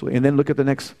spiritually. And then look at the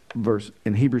next verse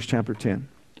in Hebrews chapter 10.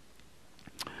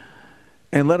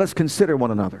 And let us consider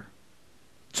one another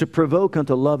to provoke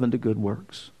unto love and to good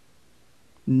works,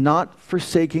 not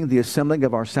forsaking the assembling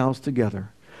of ourselves together,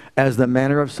 as the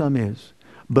manner of some is,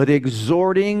 but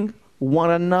exhorting one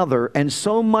another, and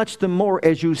so much the more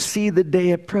as you see the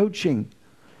day approaching.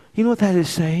 You know what that is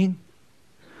saying?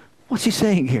 What's he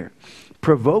saying here?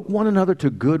 Provoke one another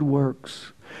to good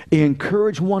works.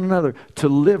 Encourage one another to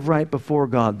live right before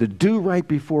God, to do right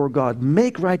before God,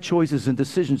 make right choices and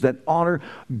decisions that honor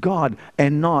God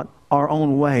and not our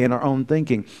own way and our own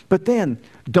thinking. But then,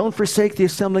 don't forsake the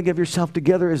assembling of yourself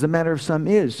together, as the manner of some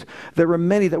is. There were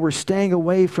many that were staying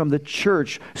away from the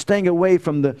church, staying away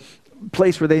from the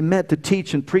place where they met to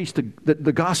teach and preach the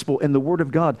gospel and the word of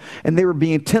God. And they were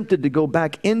being tempted to go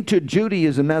back into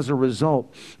Judaism as a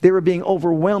result. They were being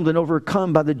overwhelmed and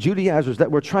overcome by the Judaizers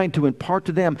that were trying to impart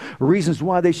to them reasons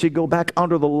why they should go back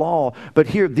under the law. But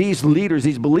here, these leaders,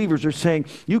 these believers are saying,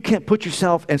 you can't put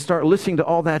yourself and start listening to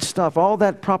all that stuff, all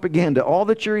that propaganda, all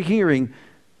that you're hearing.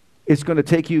 It's going to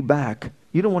take you back.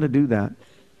 You don't want to do that.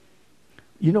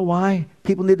 You know why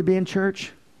people need to be in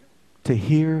church? To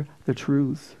hear the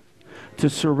truth. To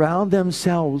surround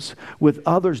themselves with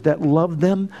others that love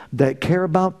them, that care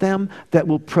about them, that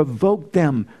will provoke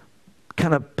them,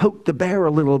 kind of poke the bear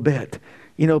a little bit.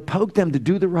 You know, poke them to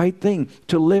do the right thing,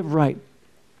 to live right.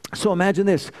 So imagine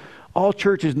this. All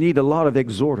churches need a lot of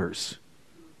exhorters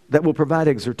that will provide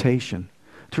exhortation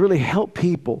to really help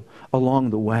people along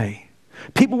the way.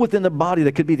 People within the body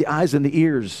that could be the eyes and the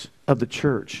ears of the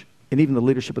church and even the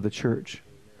leadership of the church.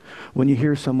 When you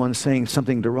hear someone saying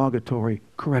something derogatory,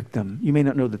 correct them. You may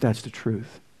not know that that's the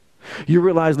truth. You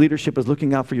realize leadership is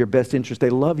looking out for your best interest. They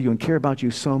love you and care about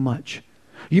you so much.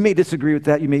 You may disagree with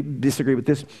that. You may disagree with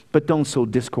this. But don't sow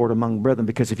discord among brethren,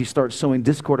 because if you start sowing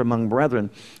discord among brethren,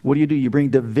 what do? You bring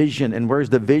division. And where's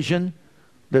division?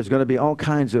 There's going to be all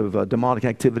kinds of demonic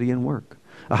activity and work.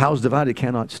 A house divided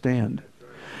cannot stand.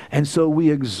 And so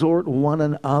we exhort one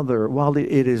another while it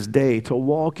is day to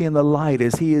walk in the light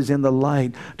as he is in the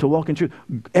light, to walk in truth.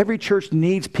 Every church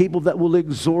needs people that will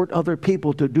exhort other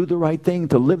people to do the right thing,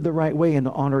 to live the right way, and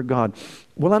to honor God.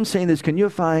 Well, I'm saying this, can you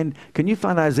find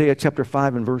Isaiah chapter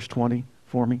 5 and verse 20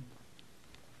 for me?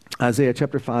 Isaiah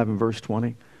chapter 5 and verse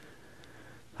 20.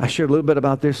 I shared a little bit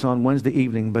about this on Wednesday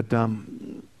evening, but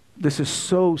this is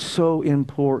so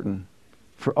important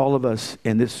for all of us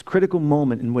in this critical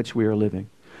moment in which we are living.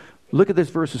 Look at this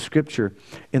verse of Scripture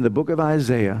in the book of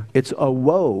Isaiah. It's a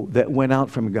woe that went out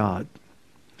from God.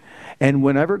 And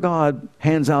whenever God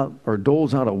hands out or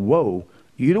doles out a woe,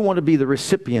 you don't want to be the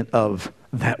recipient of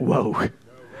that woe.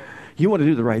 You want to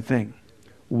do the right thing.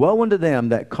 Woe unto them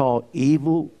that call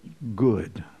evil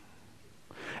good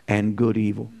and good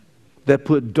evil, that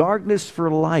put darkness for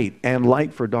light and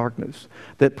light for darkness,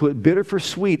 that put bitter for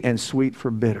sweet and sweet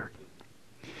for bitter.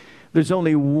 There's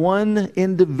only one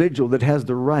individual that has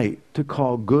the right to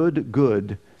call good,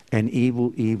 good, and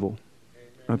evil, evil.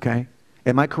 Okay?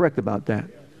 Am I correct about that?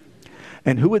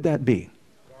 And who would that be?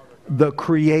 The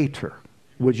Creator.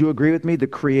 Would you agree with me? The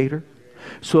Creator.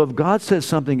 So if God says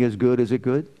something is good, is it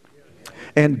good?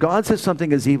 And God says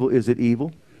something is it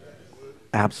evil?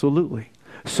 Absolutely.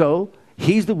 So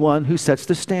He's the one who sets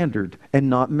the standard and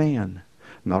not man.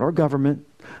 Not our government,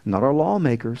 not our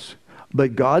lawmakers.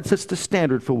 But God sets the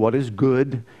standard for what is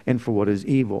good and for what is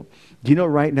evil. Do you know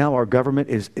right now our government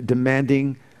is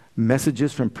demanding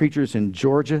messages from preachers in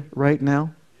Georgia right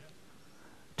now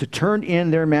to turn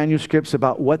in their manuscripts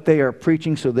about what they are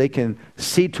preaching so they can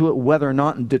see to it whether or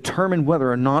not and determine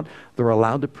whether or not they're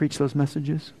allowed to preach those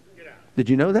messages? Did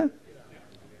you know that?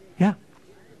 Yeah.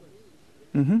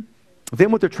 Then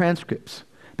with their transcripts.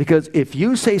 Because if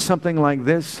you say something like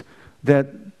this, that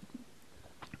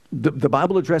the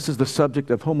Bible addresses the subject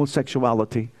of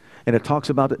homosexuality, and it talks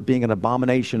about it being an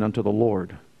abomination unto the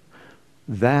Lord,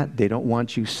 that they don't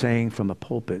want you saying from a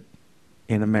pulpit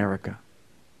in America.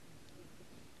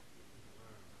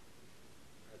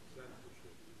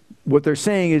 What they're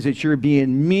saying is that you're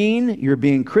being mean, you're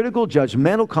being critical,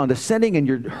 judgmental, condescending, and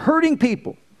you're hurting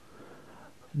people.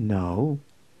 No.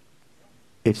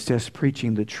 It's just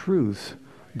preaching the truth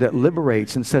that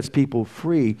liberates and sets people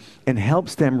free and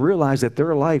helps them realize that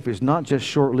their life is not just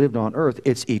short-lived on earth,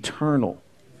 it's eternal.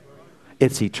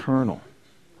 It's eternal.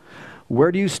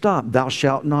 Where do you stop? Thou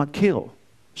shalt not kill.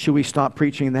 Should we stop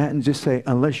preaching that and just say,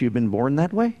 unless you've been born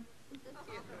that way?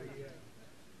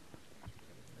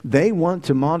 They want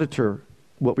to monitor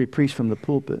what we preach from the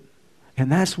pulpit.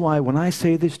 And that's why when I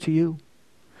say this to you,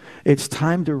 it's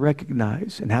time to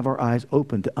recognize and have our eyes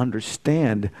open to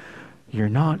understand you're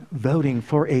not voting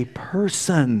for a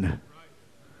person.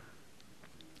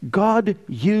 God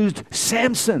used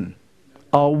Samson,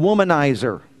 a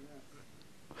womanizer.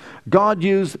 God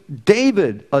used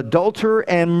David, adulterer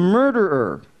and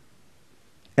murderer.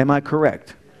 Am I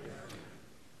correct?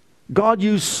 God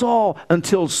used Saul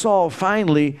until Saul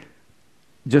finally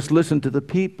just listened to the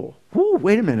people. Whoa,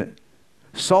 wait a minute.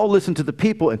 Saul listened to the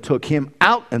people and took him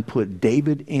out and put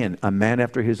David in, a man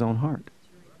after his own heart.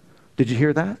 Did you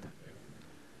hear that?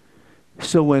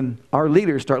 So when our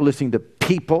leaders start listening to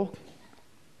people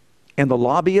and the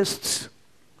lobbyists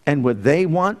and what they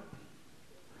want,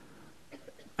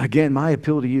 again, my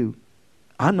appeal to you,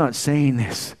 I'm not saying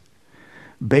this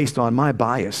based on my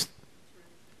bias.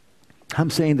 I'm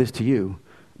saying this to you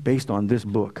based on this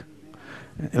book.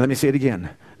 And let me say it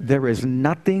again. There is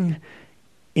nothing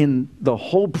in the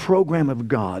whole program of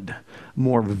God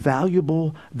more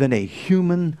valuable than a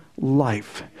human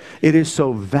life. It is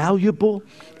so valuable,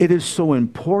 it is so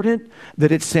important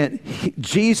that it sent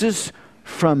Jesus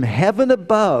from heaven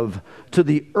above to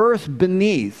the earth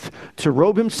beneath to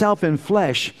robe himself in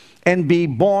flesh and be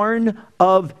born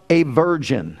of a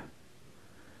virgin.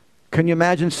 Can you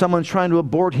imagine someone trying to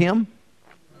abort him?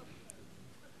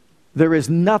 There is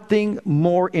nothing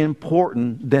more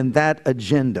important than that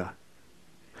agenda.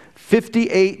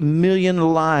 58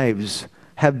 million lives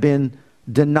have been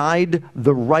denied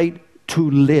the right to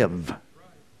live.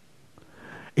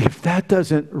 If that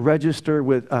doesn't register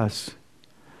with us,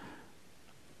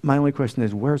 my only question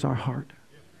is, where's our heart?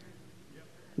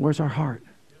 Where's our heart?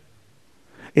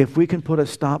 If we can put a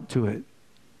stop to it,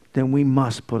 then we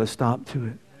must put a stop to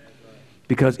it.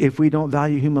 Because if we don't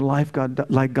value human life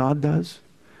like God does,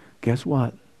 guess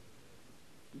what?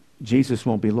 Jesus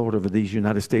won't be Lord over these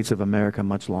United States of America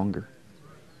much longer.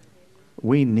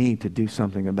 We need to do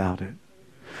something about it.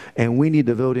 And we need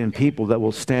to vote in people that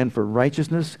will stand for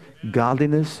righteousness,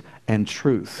 godliness, and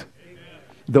truth.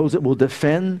 Those that will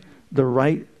defend the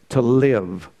right to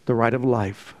live, the right of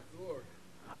life.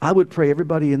 I would pray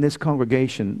everybody in this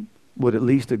congregation would at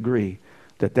least agree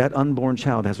that that unborn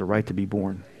child has a right to be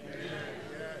born.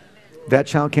 That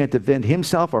child can't defend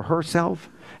himself or herself,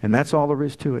 and that's all there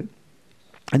is to it.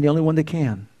 And the only one that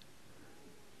can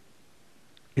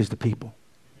is the people.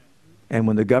 And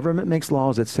when the government makes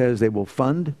laws that says they will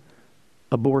fund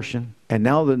abortion, and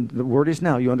now the word is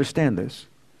now, you understand this.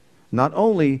 Not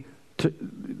only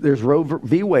there's Roe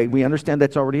v. Wade, we understand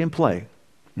that's already in play.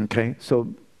 Okay,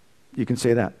 so you can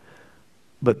say that.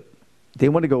 But they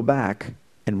want to go back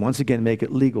and once again make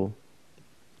it legal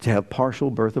to have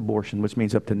partial birth abortion, which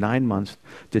means up to 9 months,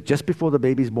 that just before the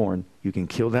baby's born, you can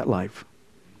kill that life.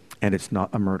 And it's not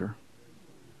a murder.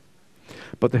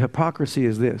 But the hypocrisy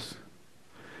is this.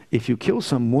 If you kill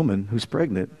some woman who's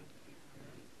pregnant,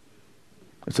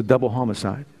 it's a double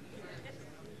homicide.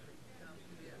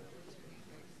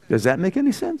 Does that make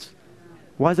any sense?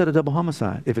 Why is that a double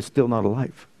homicide if it's still not a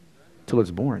life till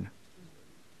it's born?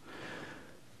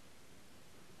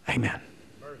 Amen.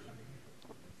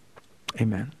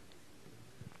 Amen.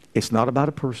 It's not about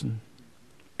a person.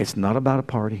 It's not about a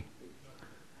party.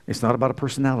 It's not about a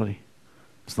personality.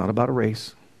 It's not about a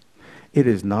race. It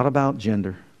is not about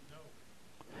gender.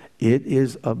 It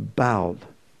is about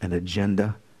an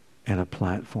agenda and a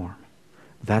platform.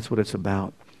 That's what it's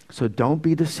about. So don't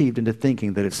be deceived into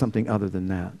thinking that it's something other than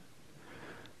that.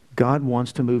 God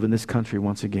wants to move in this country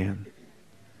once again.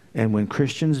 And when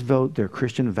Christians vote their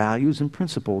Christian values and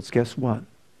principles, guess what?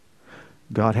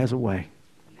 God has a way.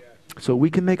 So we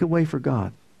can make a way for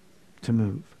God to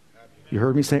move. You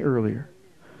heard me say earlier,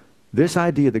 this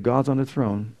idea that God's on the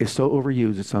throne is so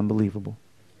overused, it's unbelievable.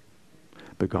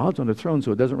 But God's on the throne,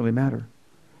 so it doesn't really matter.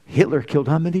 Hitler killed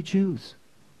how many Jews?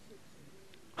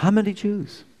 How many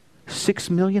Jews? 6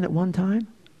 million at one time?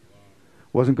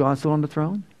 Wasn't God still on the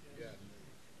throne?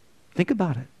 Think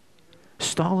about it.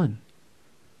 Stalin.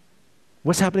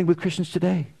 What's happening with Christians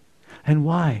today? And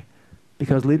why?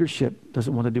 Because leadership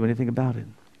doesn't want to do anything about it.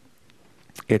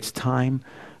 It's time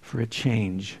for a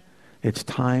change. It's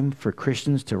time for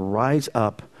Christians to rise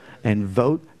up and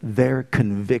vote their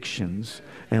convictions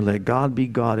and let God be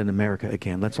God in America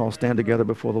again. Let's all stand together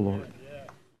before the Lord.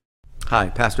 Hi,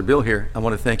 Pastor Bill here. I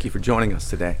want to thank you for joining us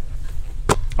today.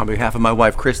 On behalf of my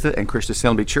wife, Krista, and Christian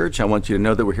Assembly Church, I want you to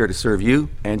know that we're here to serve you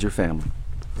and your family.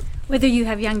 Whether you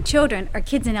have young children or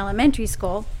kids in elementary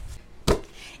school,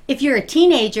 if you're a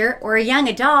teenager or a young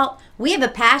adult, we have a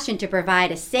passion to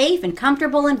provide a safe and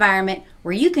comfortable environment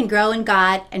where you can grow in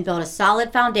God and build a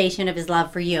solid foundation of His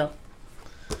love for you.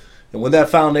 And with that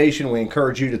foundation, we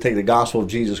encourage you to take the gospel of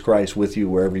Jesus Christ with you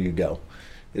wherever you go.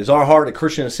 It is our heart at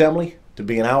Christian Assembly to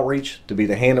be an outreach, to be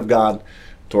the hand of God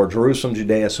toward Jerusalem,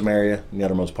 Judea, Samaria, and the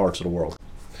uttermost parts of the world.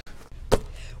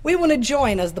 We want to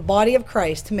join as the body of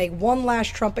Christ to make one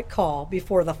last trumpet call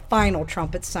before the final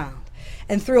trumpet sound,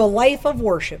 and through a life of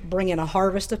worship, bring in a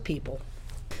harvest of people.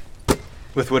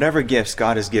 With whatever gifts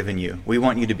God has given you, we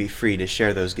want you to be free to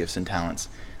share those gifts and talents.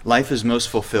 Life is most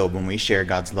fulfilled when we share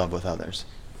God's love with others.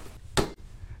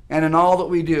 And in all that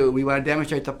we do, we want to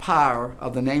demonstrate the power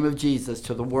of the name of Jesus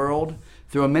to the world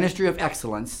through a ministry of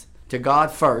excellence to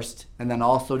God first, and then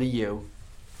also to you.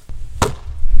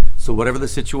 So whatever the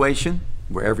situation,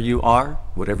 wherever you are,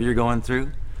 whatever you're going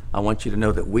through, I want you to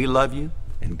know that we love you,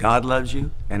 and God loves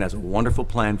you, and has a wonderful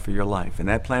plan for your life. And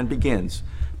that plan begins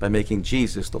by making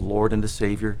Jesus the Lord and the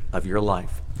Savior of your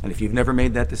life. And if you've never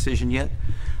made that decision yet,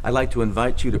 I'd like to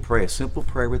invite you to pray a simple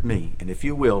prayer with me. And if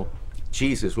you will,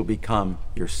 Jesus will become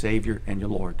your Savior and your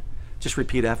Lord. Just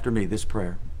repeat after me this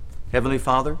prayer. Heavenly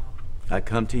Father, I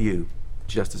come to you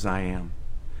just as I am.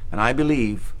 And I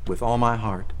believe with all my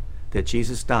heart that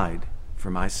Jesus died for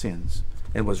my sins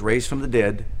and was raised from the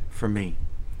dead for me.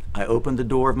 I open the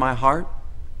door of my heart.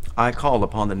 I call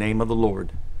upon the name of the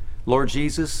Lord. Lord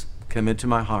Jesus, come into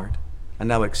my heart. I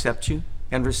now accept you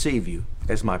and receive you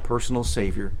as my personal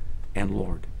Savior and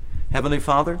Lord. Heavenly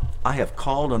Father, I have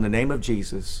called on the name of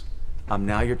Jesus. I'm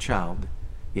now your child.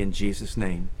 In Jesus'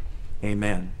 name,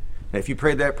 amen. Now, if you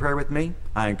prayed that prayer with me,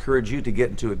 I encourage you to get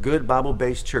into a good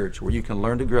Bible-based church where you can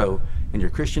learn to grow in your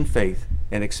Christian faith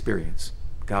and experience.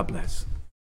 God bless.